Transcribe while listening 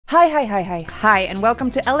Hi, and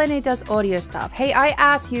welcome to LNA Does Audio Stuff. Hey, I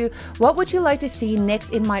asked you, what would you like to see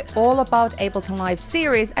next in my All About Ableton Live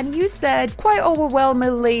series? And you said, quite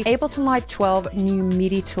overwhelmingly, Ableton Live 12 new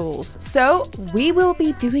MIDI tools. So we will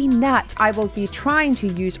be doing that. I will be trying to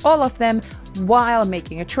use all of them while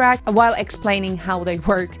making a track, while explaining how they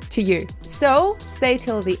work to you. So stay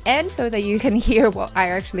till the end so that you can hear what I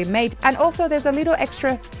actually made. And also there's a little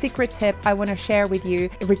extra secret tip I want to share with you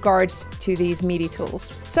in regards to these MIDI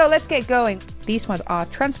tools. So let's get going. These ones are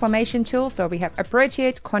transformation tools. So we have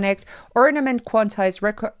Abregiate, Connect, Ornament, Quantize,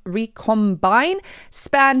 Recombine,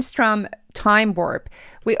 Span, Strum, Time Warp.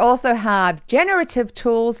 We also have generative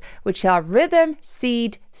tools, which are Rhythm,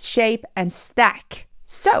 Seed, Shape, and Stack.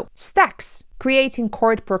 So, stacks, creating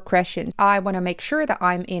chord progressions. I want to make sure that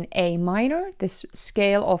I'm in A minor, this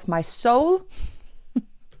scale of my soul.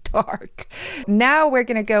 Dark. Now we're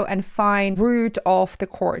going to go and find root of the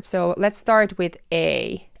chord. So let's start with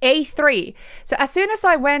A. A3. So as soon as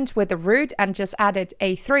I went with the root and just added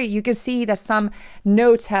A3, you can see that some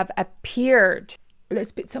notes have appeared.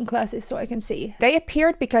 Let's put some classes so I can see. They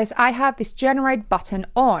appeared because I have this generate button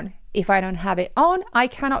on. If I don't have it on, I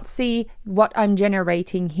cannot see what I'm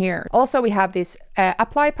generating here. Also, we have this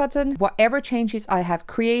apply button. Whatever changes I have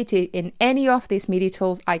created in any of these MIDI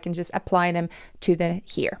tools, I can just apply them to the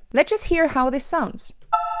here. Let's just hear how this sounds.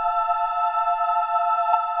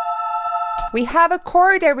 We have a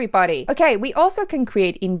chord, everybody. Okay, we also can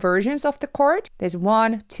create inversions of the chord. There's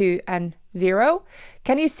 1, 2, and 0.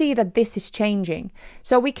 Can you see that this is changing?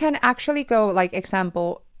 So we can actually go like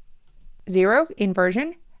example 0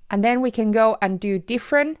 inversion. And then we can go and do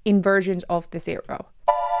different inversions of the 0.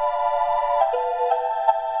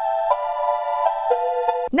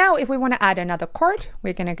 Now, if we want to add another chord,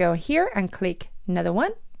 we're going to go here and click another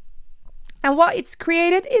one. And what it's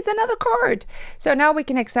created is another chord. So now we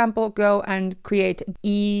can, example, go and create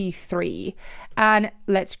E3. And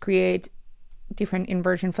let's create different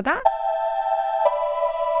inversion for that.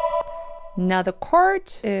 Another chord,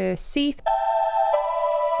 C.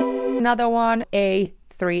 Another one,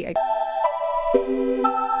 A3.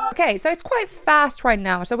 Okay, so it's quite fast right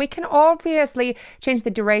now. So we can obviously change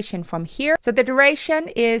the duration from here. So the duration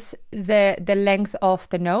is the length of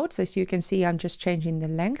the notes. As you can see, I'm just changing the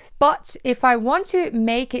length. But if I want to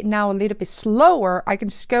make it now a little bit slower, I can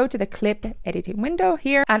just go to the clip editing window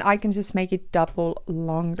here and I can just make it double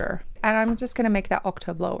longer. And I'm just going to make that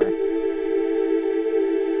octave lower.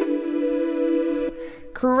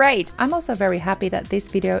 Great! I'm also very happy that this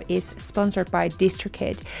video is sponsored by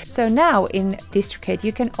DistroKid. So now in DistroKid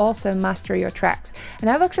you can also master your tracks. And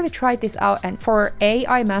I've actually tried this out, and for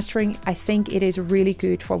AI mastering I think it is really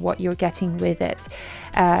good for what you're getting with it.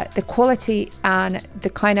 The quality and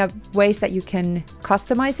the kind of ways that you can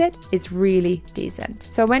customize it is really decent.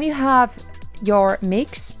 So when you have your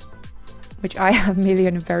mix, which I have a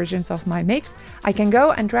million versions of my mix, I can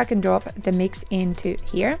go and drag and drop the mix into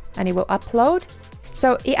here and it will upload.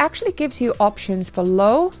 So it actually gives you options for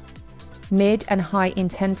low, mid and high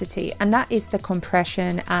intensity, and that is the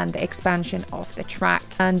compression and the expansion of the track.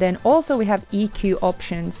 And then also we have EQ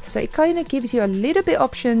options. So it kind of gives you a little bit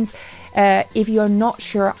options if you're not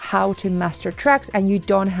sure how to master tracks and you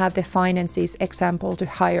don't have the finances, example, to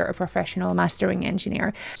hire a professional mastering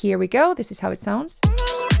engineer. Here we go. This is how it sounds.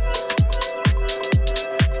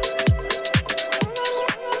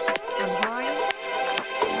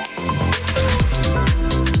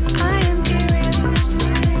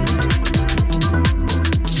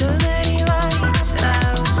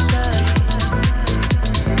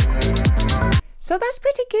 So that's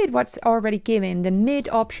pretty good what's already given. The mid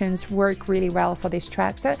options work really well for this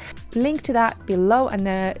track. So link to that below and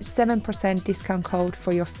the 7% discount code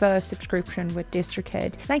for your first subscription with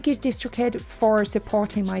DistroKid. Thank you DistroKid for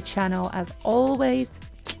supporting my channel as always.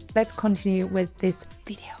 Let's continue with this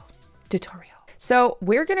video tutorial. So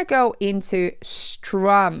we're gonna go into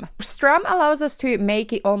Strum. Strum allows us to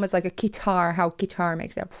make it almost like a guitar, how guitar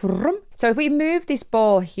makes that. So if we move this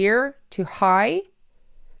ball here to high,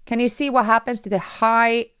 can you see what happens to the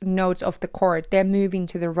high notes of the chord? They're moving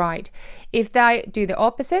to the right. If I do the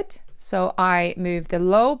opposite, so I move the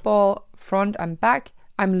low ball front and back,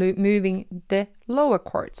 I'm moving the lower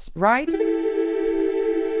chords, right?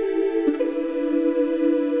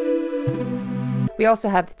 We also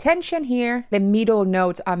have the tension here. The middle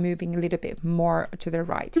notes are moving a little bit more to the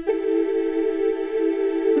right.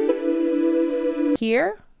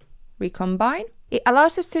 Here, Recombine. It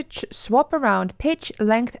allows us to swap around pitch,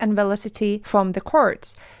 length and velocity from the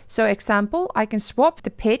chords. So example, I can swap the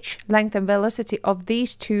pitch, length and velocity of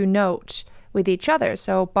these two notes with each other.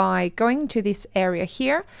 So by going to this area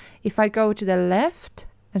here, if I go to the left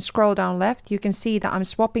and scroll down left, you can see that I'm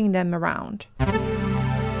swapping them around.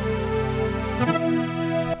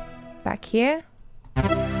 Back here.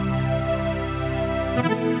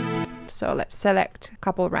 So let's select a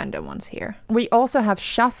couple random ones here. We also have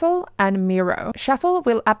shuffle and mirror. Shuffle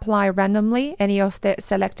will apply randomly any of the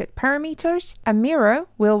selected parameters, and mirror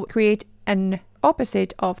will create an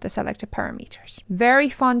opposite of the selected parameters. Very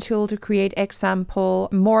fun tool to create example,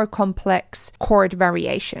 more complex chord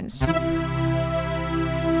variations.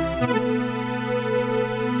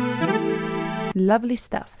 Lovely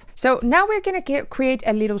stuff. So now we're going to create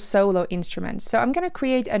a little solo instrument. So I'm going to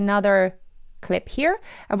create another clip here,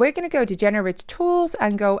 and we're going to go to Generative Tools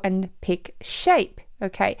and go and pick shape.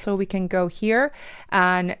 Okay, so we can go here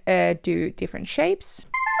and do different shapes.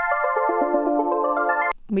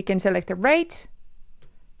 We can select the rate,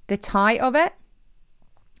 the tie of it,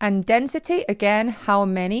 and density, again, how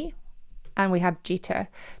many, and we have jitter.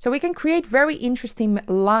 So we can create very interesting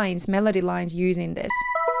lines, melody lines using this.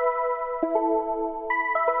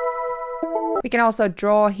 We can also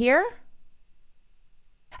draw here.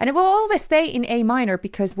 And it will always stay in A minor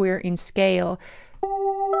because we're in scale.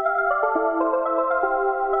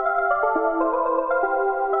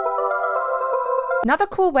 Another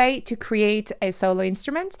cool way to create a solo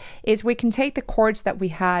instrument is we can take the chords that we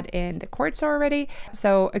had in the chords already.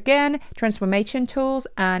 So again, transformation tools,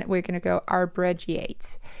 and we're going to go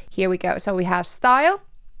arpeggiate. Here we go. So we have style.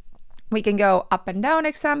 We can go up and down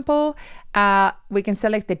example. We can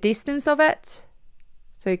select the distance of it.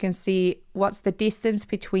 So you can see what's the distance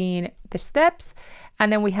between the steps,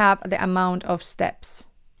 and then we have the amount of steps.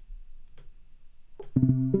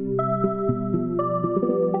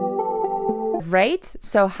 Rate,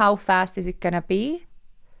 so how fast is it gonna be?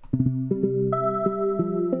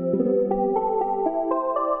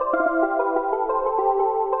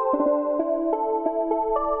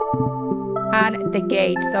 And the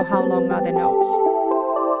gauge, so how long are the notes?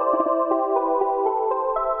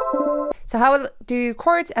 So how will do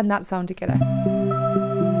chords and that sound together?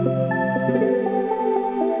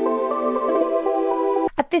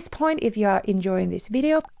 At this point, if you are enjoying this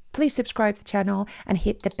video, please subscribe to the channel and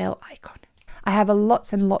hit the bell icon. I have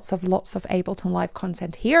lots and lots of Ableton Live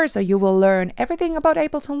content here, so you will learn everything about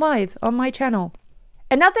Ableton Live on my channel.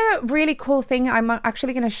 Another really cool thing I'm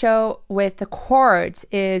actually going to show with the chords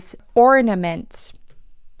is Ornament.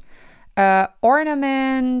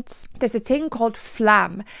 Ornament, there's a thing called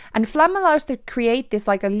flam, and flam allows to create this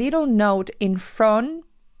like a little note in front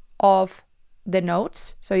of the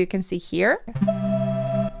notes, so you can see here.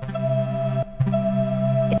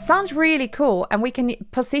 It sounds really cool, and we can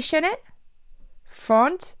position it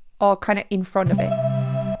front or kind of in front of it.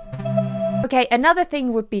 Okay, another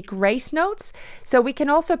thing would be grace notes. So we can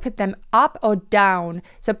also put them up or down.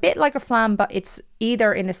 So a bit like a flam, but it's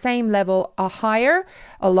either in the same level or higher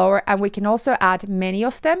or lower. And we can also add many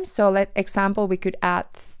of them. So let example, we could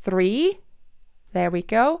add 3. There we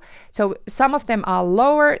go. So some of them are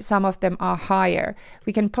lower, some of them are higher.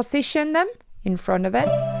 We can position them in front of it.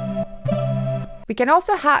 We can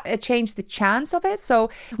also change the chance of it. So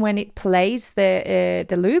when it plays the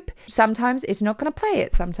loop, sometimes it's not going to play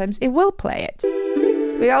it. Sometimes it will play it.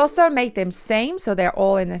 We also make them same, so they're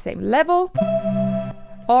all in the same level,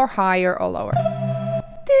 or higher or lower.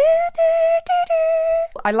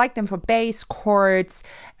 I like them for bass, chords,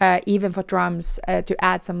 even for drums, to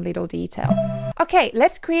add some little detail. Okay,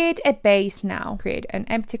 let's create a bass now. Create an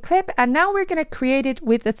empty clip, and now we're going to create it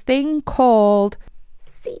with a thing called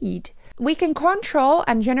seed. We can control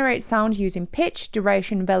and generate sound using pitch,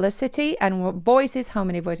 duration, velocity, and voices, how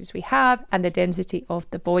many voices we have, and the density of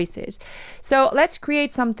the voices. So let's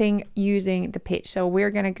create something using the pitch. So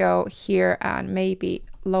we're going to go here and maybe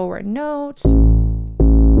lower notes.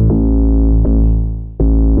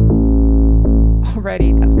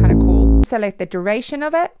 Already, that's kind of cool. Select the duration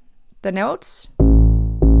of it, the notes,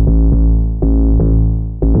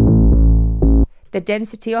 the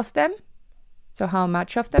density of them, so how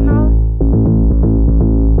much of them are,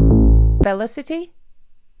 velocity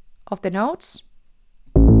of the notes.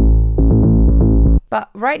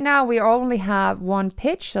 But right now we only have one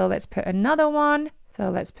pitch, so let's put another one.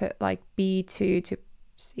 So let's put like B2 to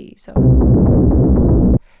C. So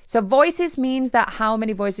voices means that how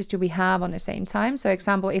many voices do we have on the same time. So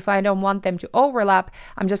example, if I don't want them to overlap,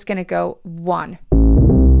 I'm just gonna go 1.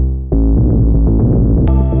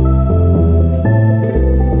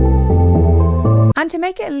 And to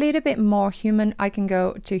make it a little bit more human, I can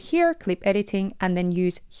go to here, clip editing, and then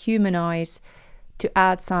use humanize to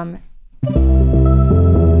add some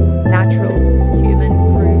natural human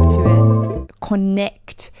groove to it.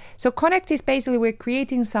 connect. So connect is basically we're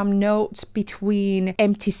creating some notes between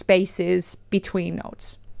empty spaces between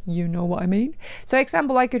notes. You know what I mean? So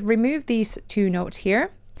example, I could remove these two notes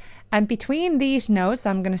here. And between these notes,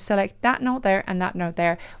 I'm going to select that note there and that note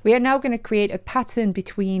there. We are now going to create a pattern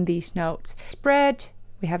between these notes. Spread,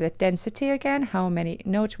 we have the density again, how many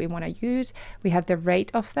notes we want to use. We have the rate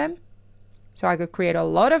of them. So I could create a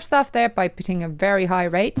lot of stuff there by putting a very high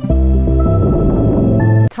rate.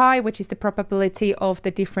 Tie, which is the probability of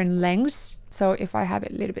the different lengths. So if I have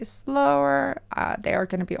it a little bit slower, they are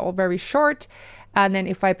going to be all very short. And then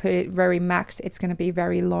if I put it very max, it's going to be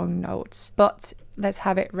very long notes. But let's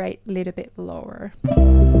have it rate a little bit lower. I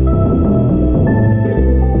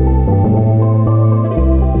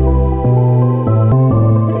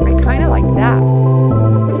kind of like that.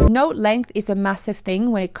 Note length is a massive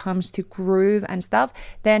thing when it comes to groove and stuff.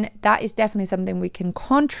 Then that is definitely something we can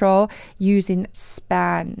control using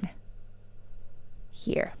span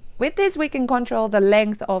here. With this, we can control the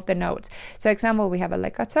length of the notes. So example, we have a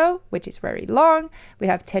legato, which is very long. We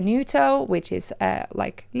have tenuto, which is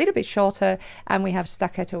like a little bit shorter. And we have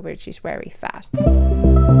staccato, which is very fast.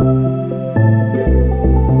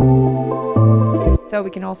 So we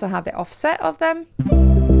can also have the offset of them.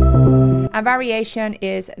 And variation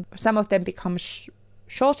is some of them become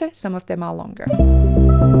shorter, some of them are longer.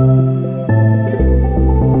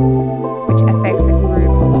 Which affects the groove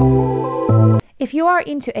a lot. If you are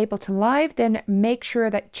into Ableton Live, then make sure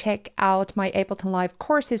that check out my Ableton Live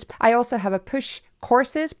courses. I also have a push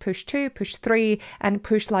courses, push 2, push 3, and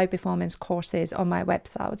push live performance courses on my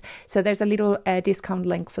website. So there's a little discount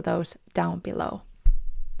link for those down below.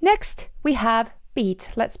 Next, we have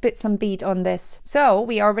beat. Let's put some beat on this. So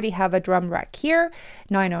we already have a drum rack here,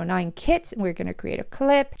 909 kit. We're going to create a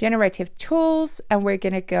clip, generative tools, and we're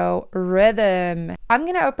going to go rhythm. I'm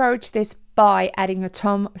going to approach this by adding a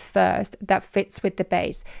tom first that fits with the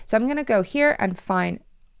bass. So I'm going to go here and find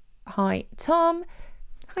hi tom.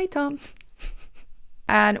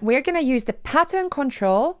 And we're going to use the pattern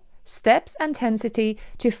control, steps and intensity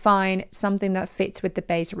to find something that fits with the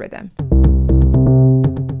bass rhythm.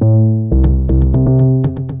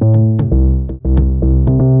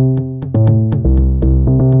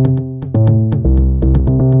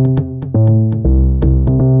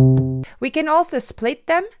 We can also split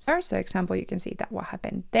them. So example, you can see that what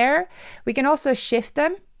happened there. We can also shift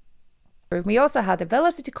them. We also have the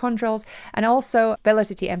velocity controls and also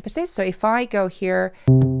velocity emphasis. So if I go here,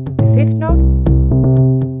 the 5th note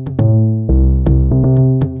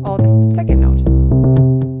or the 2nd note.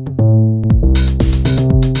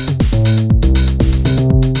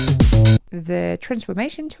 The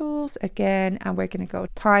transformation tools again, and we're going to go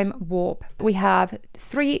time warp. We have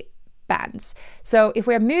 3 bands. So if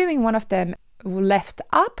we're moving one of them left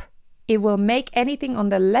up, it will make anything on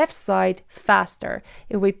the left side faster.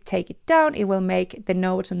 If we take it down, it will make the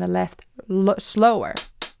notes on the left slower.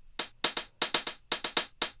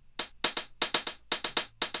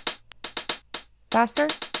 Faster.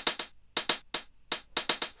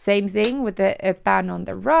 Same thing with the band on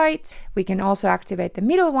the right. We can also activate the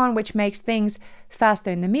middle one, which makes things faster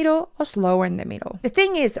in the middle or slower in the middle. The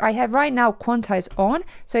thing is, I have right now Quantize on,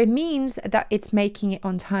 so it means that it's making it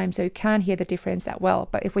on time, so you can't hear the difference that well.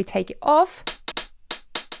 But if we take it off,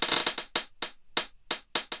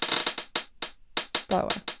 slower.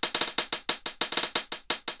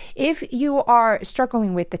 If you are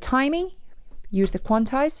struggling with the timing, use the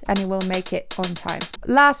Quantize and it will make it on time.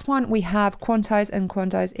 Last one, we have Quantize, and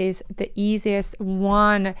Quantize is the easiest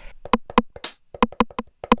one.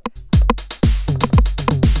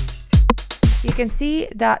 You can see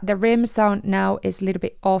that the rim sound now is a little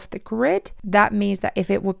bit off the grid. That means that if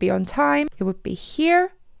it would be on time, it would be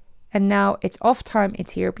here. And now it's off time,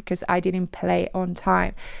 it's here because I didn't play on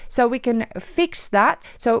time. So we can fix that.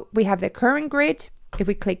 So we have the current grid. If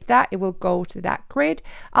we click that, it will go to that grid.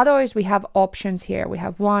 Otherwise, we have options here. We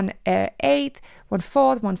have 1/8,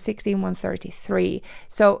 1/4, 1/16, 1/33.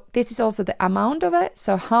 So this is also the amount of it.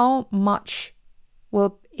 So how much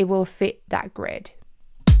it will fit that grid.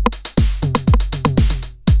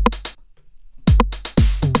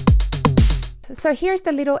 So here's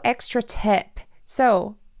the little extra tip.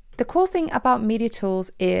 So the cool thing about MIDI tools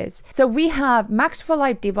is, so we have Max for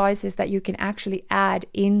Live devices that you can actually add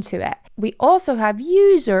into it. We also have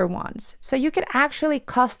user ones. So you can actually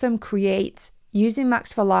custom create using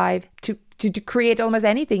Max for Live to create almost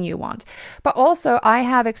anything you want. But also I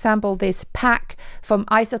have example this pack from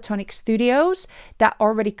Isotonic Studios that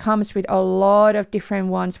already comes with a lot of different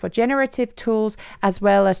ones for generative tools as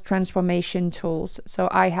well as transformation tools. So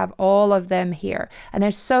I have all of them here. And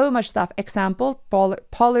there's so much stuff. Example,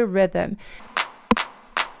 polyrhythm.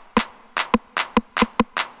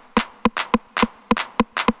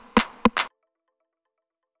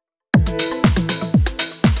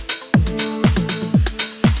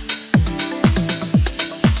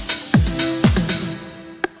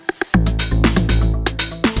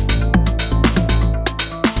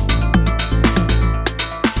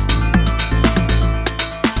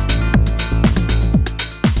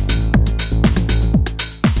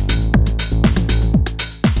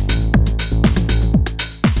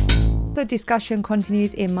 the discussion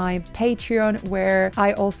continues in my Patreon, where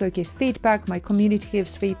I also give feedback. My community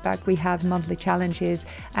gives feedback. We have monthly challenges,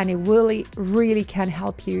 and it really can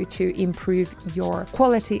help you to improve your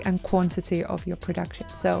quality and quantity of your production.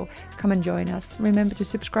 So come and join us. Remember to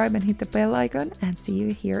subscribe and hit the bell icon, and see you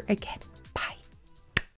here again.